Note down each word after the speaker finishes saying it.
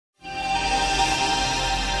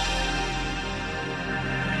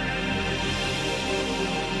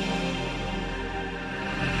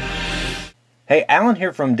Hey, Alan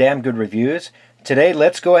here from Damn Good Reviews. Today,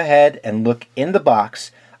 let's go ahead and look in the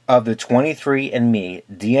box of the 23andme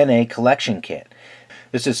DNA collection kit.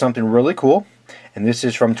 This is something really cool, and this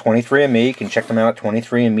is from 23andme. You can check them out at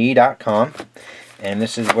 23andme.com. And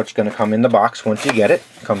this is what's going to come in the box once you get it.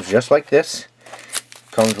 It comes just like this.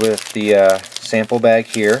 Comes with the sample bag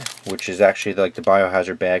here, which is actually like the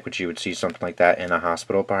biohazard bag, which you would see something like that in a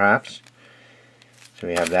hospital perhaps. So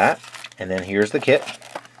we have that, and then here's the kit.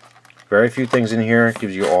 Very few things in here. It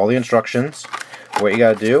gives you all the instructions. What you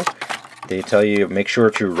got to do, they tell you make sure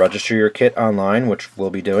to register your kit online, which we'll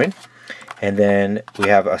be doing. And then we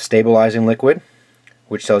have a stabilizing liquid,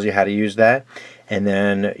 which tells you how to use that. And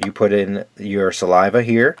then you put in your saliva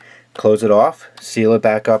here, close it off, seal it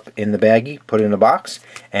back up in the baggie, put it in a box,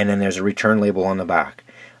 and then there's a return label on the back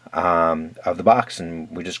of the box,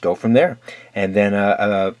 and we just go from there. And then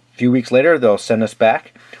a few weeks later, they'll send us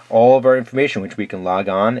back all of our information, which we can log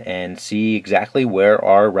on and see exactly where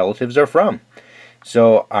our relatives are from.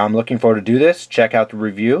 So I'm looking forward to do this. Check out the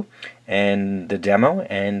review and the demo,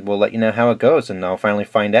 and we'll let you know how it goes, and I'll finally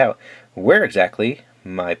find out where exactly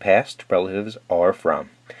my past relatives are from.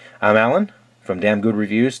 I'm Alan from Damn Good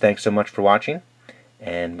Reviews. Thanks so much for watching,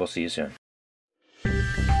 and we'll see you soon.